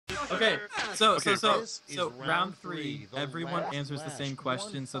Okay, so round 3, everyone answers the same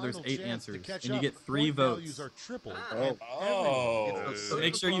question, so there's 8 answers, and you get 3 votes. Oh. So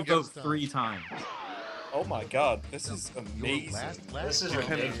make sure you vote 3 times. Oh my god, this is amazing. This is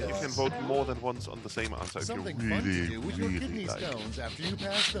ridiculous. You can vote more than once on the same answer if you really like. Stones after you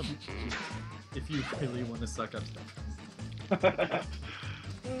pass them. If you really want to suck up stuff.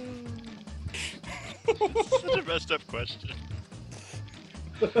 Such a messed up question.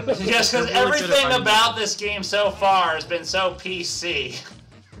 Just because everything about this game so far has been so PC.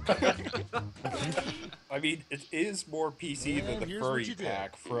 I mean, it is more PC than the furry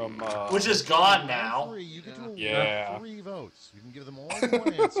pack from. Which is gone now. You get to yeah. 3 votes. You can give them all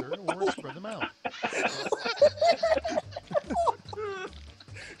one answer or spread them out.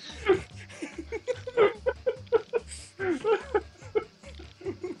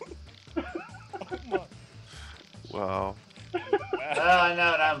 Wow. Oh, I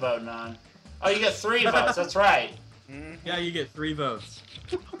know what I'm voting on. Oh, you get 3 votes. That's right. Yeah, you get 3 votes.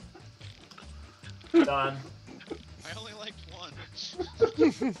 Done. I only liked 1.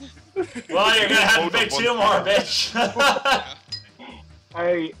 Well, you're gonna have to pick 2 more, bitch.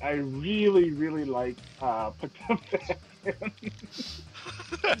 I really like put them back in.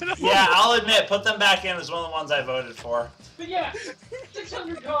 Yeah, I'll admit, put them back in is one of the ones I voted for. But yeah,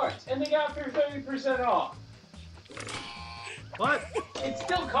 600 cards, and they got for 30% off. What? It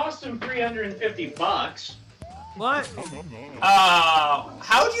still cost them $350. What?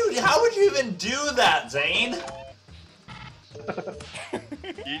 How would you even do that, Zane?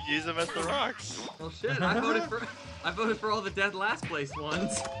 You use them as the rocks. Well, shit, I voted for all the dead last place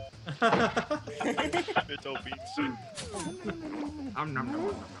ones. It's obese.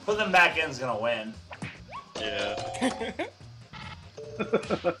 Put them back in's gonna win. Yeah.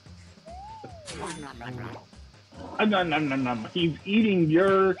 He's eating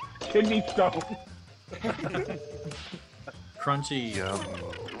your kidney stone. Crunchy.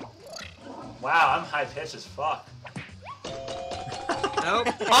 Wow, I'm high pitched as fuck. Nope.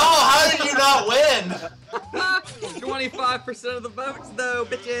 Oh, how did you not win? 25% of the votes, though,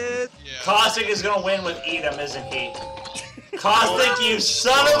 bitches. Yeah. Caustic is gonna win with Eat 'em, isn't he? Caustic, you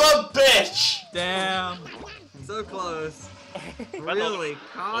son of a bitch! Damn. So close. Really,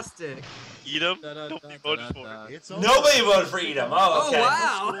 Caustic. Eat them? Nobody voted for it. Nobody voted for Eat 'em. Oh, okay. Oh,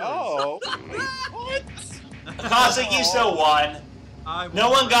 wow. Oh. What? Caustic, you still won. No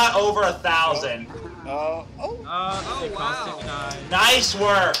one got over 1,000. Oh, wow. Nice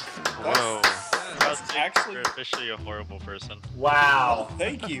work. Wow. That's actually You're officially a horrible person. Wow.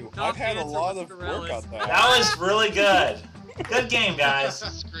 Thank you. I've had a lot of work on that. That was really good. Good game, guys.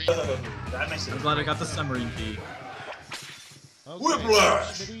 That makes it. I'm glad I got the summary key.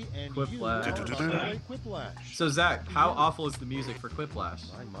 Quiplash! Quiplash. So Zach, how awful is the music for Quiplash?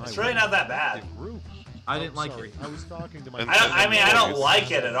 It's really not that bad. I didn't like it. I don't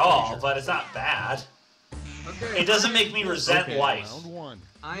like it at all, but it's not bad. Okay. It doesn't make me resent life.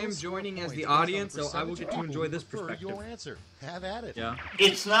 I am joining as the audience, so I will get to enjoy this perspective. Have at it. Yeah.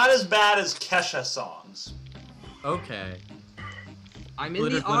 It's not as bad as Kesha songs. Okay. I'm in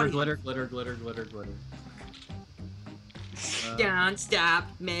Glitter, the glitter, audience. glitter, glitter, glitter, glitter, glitter. Don't stop,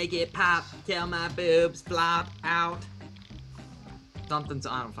 make it pop, till my boobs flop out. Something's,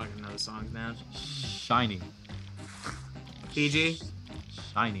 I don't fucking know the songs, man. Shiny. PG?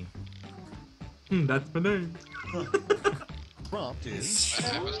 Shiny. That's my name. Prompt is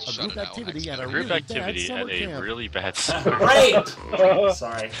I was a shut group it out. activity at a Group really activity bad at summer a camp. really bad summer camp. Rape!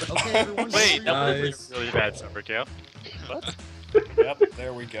 Sorry. Okay, everyone. Wait, that was Nice. a really bad summer camp. What? Yep,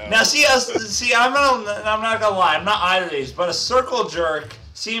 there we go. Now see, I'm not gonna lie, I'm not either of these, but a circle jerk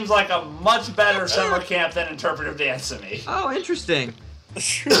seems like a much better summer camp than interpretive dance to me. Oh, interesting.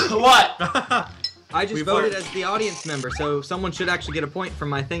 What? I just We've voted already- as the audience member, so someone should actually get a point from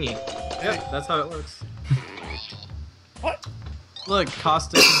my thingy. Yep, that's how it works. What? Look,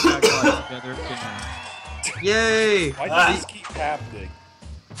 Caustic and Jack together. Yay! Why does this keep happening?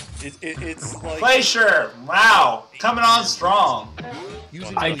 It's like... Flacier! Wow! Coming on strong.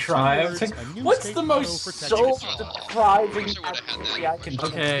 I try. I was like, what's the most so surprising activity I can do?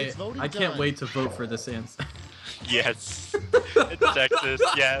 Okay, I can't wait to vote for this answer. Yes. It's Texas,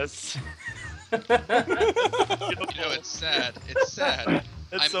 yes. You know, it's sad. It's sad.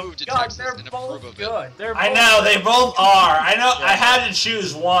 I moved to God, Texas they're and both approve of good. it. They're I both know, they both are. I know, I had to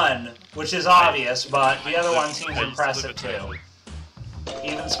choose one, which is obvious, but the other one seems impressive too.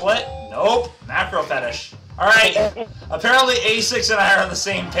 Even split? Nope. Macro fetish. Alright. Apparently Asyx and I are on the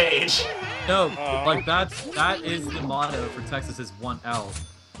same page. No, like that is the motto for Texas is 1L.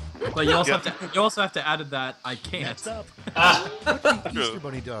 But you also have to add that I can't. Next up, what do you think Easter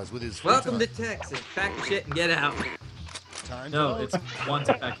Bunny does with his free Welcome to time? Texas. Pack your shit and get out. Time No, to it's one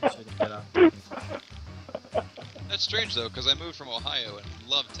to pack your shit and get out. That's strange though, because I moved from Ohio and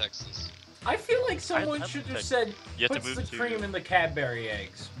love Texas. I feel like someone should have said, You have to puts move the to- cream in the Cadbury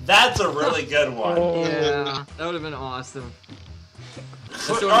eggs. That's a really good one. Yeah, that would have been awesome.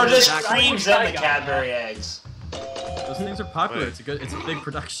 Or just creams in the Cadbury eggs. Those things are popular. It's a big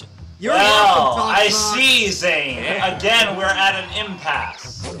production. You're Well, welcome, I Todd. see, Zane. Again, we're at an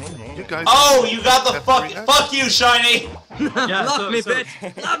impasse. You guys Oh, you got the fuck you, Shiny. Yeah, Love me,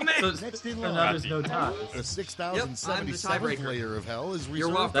 bitch. Love me. Next in So now line, there's no tie. the Yep, 6,077th I'm the tiebreaker. layer of hell is You're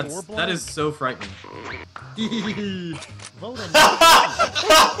reserved welcome. for That is so frightening. Vote on Go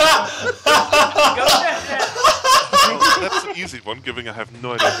ahead. Oh, that's an easy one, given I have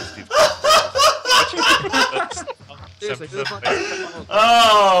no idea who Steve Seriously, who the fuck-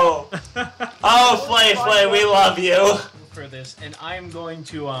 Oh, Flay, we love you. For this, and I'm going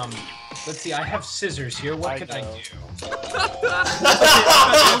to let's see. I have scissors here. What can I do?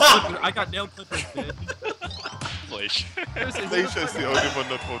 I got nail clippers, dude. Flacier. Flacier's the only one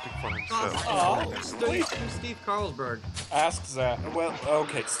not voting for himself. Steve Carlsberg. Ask Zach. Well,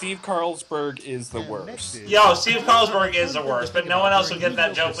 okay, Steve Carlsberg is the worst. Yo, Steve Carlsberg is the worst, but no one else will get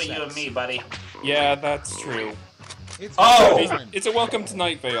that joke but you and me, buddy. Yeah, that's true. Oh! It's a Welcome to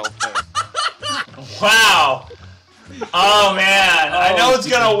Night Vale thing. Wow. Oh man, I know it's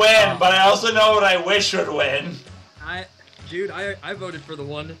gonna win, but I also know what I wish would win. I voted for the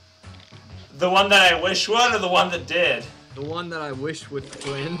one The one that I wish would, or the one that did? The one that I wish would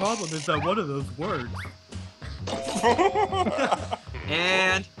win. The problem is that one of those words.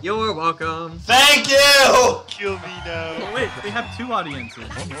 And you're welcome. Thank you! Kill me now. Oh, wait, we have two audiences.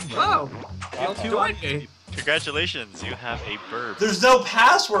 Oh! We have two audiences. Congratulations, you have a bird. There's no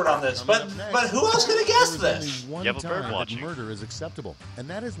password on this, but who else could have guessed this? One You have a bird time that watching. murder is acceptable, and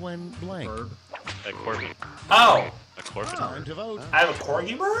that is when blank. Bird. A Corbin. Oh, A Corbin. Time to vote. I have a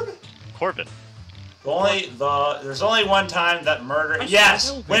corgi bird? Corbin. There's only one time that murder.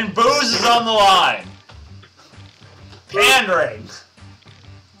 Yes, when booze is on the line. Pandering.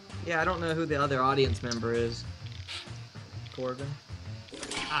 Yeah, I don't know who the other audience member is. Corbin?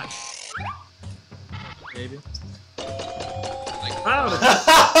 Maybe.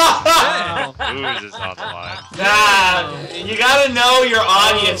 Oh! Booze is on the line. Nah, you gotta know your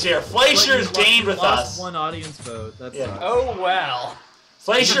audience here. Flacier's gained with lost us. one audience vote. That's Yeah. Oh well.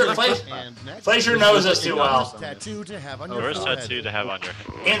 Flacier knows us too well. Tattoo to have on your Worst forehead. tattoo to have on your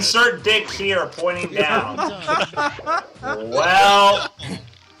head. Insert dick here, pointing down.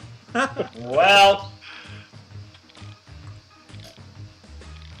 Well.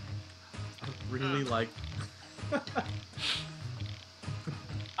 Really like.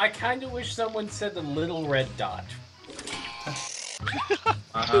 I kind of wish someone said the little red dot.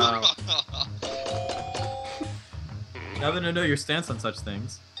 Devin, I know your stance on such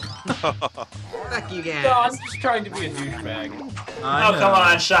things. Fuck you guys. No, I'm just trying to be a douchebag. Oh, come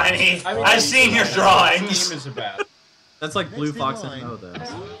on, Shiny. I mean, I've seen your What drawings. this game is about. That's like Blue Next in Fox line. and know this.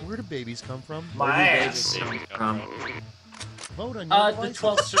 Where do babies come from? My ass. Vote on your The devices.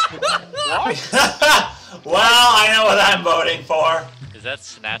 12th Circuit. Well, I know what I'm voting for. Is that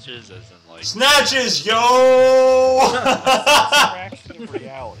snatches as in like... Snatches, yo! Fraction of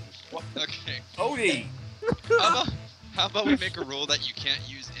reality. What? Okay. Odie! How about we make a rule that you can't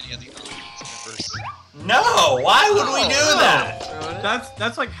use any of the audience members? No, why would we do that?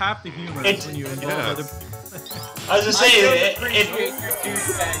 That's like half the humor It- when you involve Yeah. other. I was just saying, Appreciate your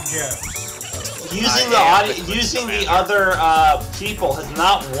douchebag jokes. using the other people has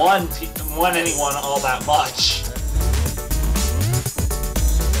not won anyone all that much.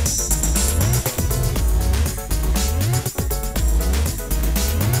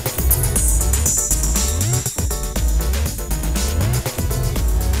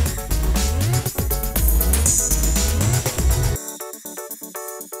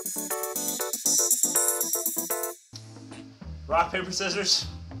 Rock, paper, scissors?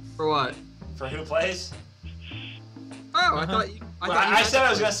 For what? For who plays? Oh, I thought you. I said I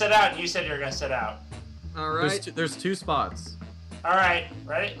was gonna sit out, and you said you were gonna sit out. Alright. There's two spots. Alright,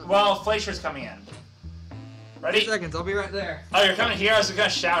 ready? Well, Flacier's coming in. 2 Ready? seconds, I'll be right there. Oh, you're coming here? I was gonna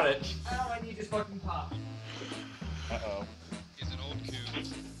shout it. Oh, I need this fucking pop. Uh-oh. He's an old coon.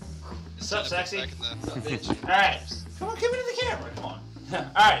 What's up, sexy? Back in the bitch. Alright. Come on, give me to the camera. Come on.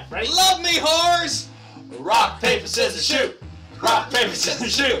 Alright, ready? Love me, whores! Rock, paper, scissors, shoot! Rock, paper,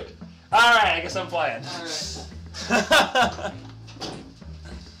 scissors, shoot! Alright, I guess I'm playing. Alright.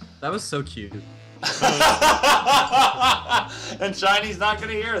 That was so cute. And Shiny's not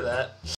gonna hear that.